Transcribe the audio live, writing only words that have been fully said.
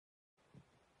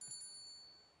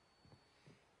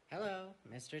Hello,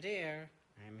 Mr. Deer.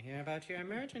 I'm here about your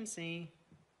emergency.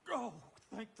 Oh,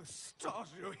 thank the stars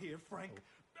you're here, Frank.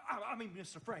 I mean,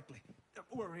 Mr. Franklin.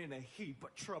 We're in a heap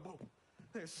of trouble.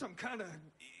 There's some kind of,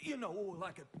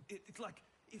 like it's like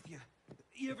if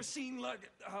you ever seen like,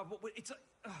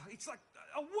 it's like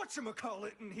a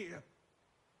whatchamacallit in here.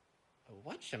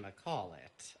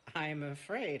 Whatchamacallit? I'm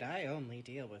afraid I only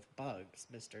deal with bugs,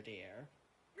 Mr. Deer.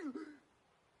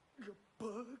 A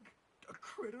bug? A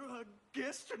critter? A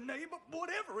guest? A neighbor?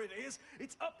 Whatever it is,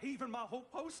 it's upheaving my whole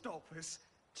post office.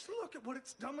 Just look at what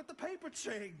it's done with the paper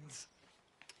chains.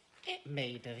 It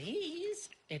made these.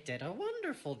 It did a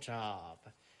wonderful job.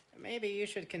 Maybe you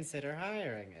should consider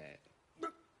hiring it.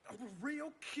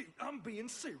 Real cute. I'm being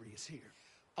serious here.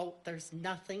 Oh, there's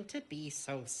nothing to be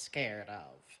so scared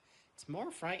of. It's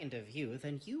more frightened of you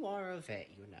than you are of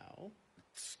it, you know.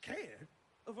 Scared?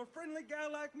 Of a friendly guy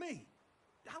like me?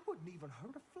 I wouldn't even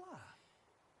hurt a fly.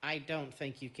 I don't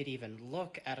think you could even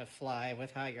look at a fly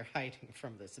with how you're hiding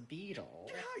from this beetle.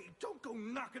 Hey, don't go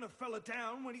knocking a fella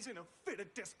down when he's in a fit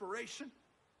of desperation.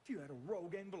 If you had a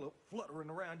rogue envelope fluttering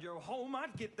around your home,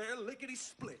 I'd get there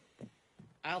lickety-split.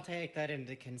 I'll take that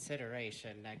into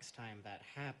consideration next time that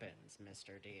happens,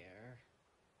 Mr. Deer.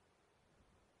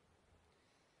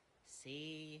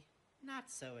 See? Not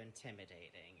so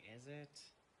intimidating, is it?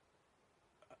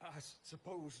 I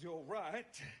suppose you're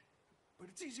right, but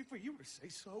it's easy for you to say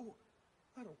so.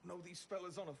 I don't know these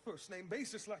fellas on a first-name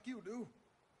basis like you do.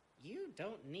 You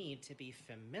don't need to be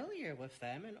familiar with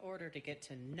them in order to get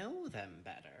to know them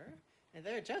better.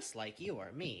 They're just like you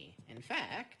or me. In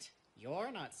fact,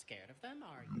 you're not scared of them,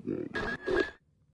 are you?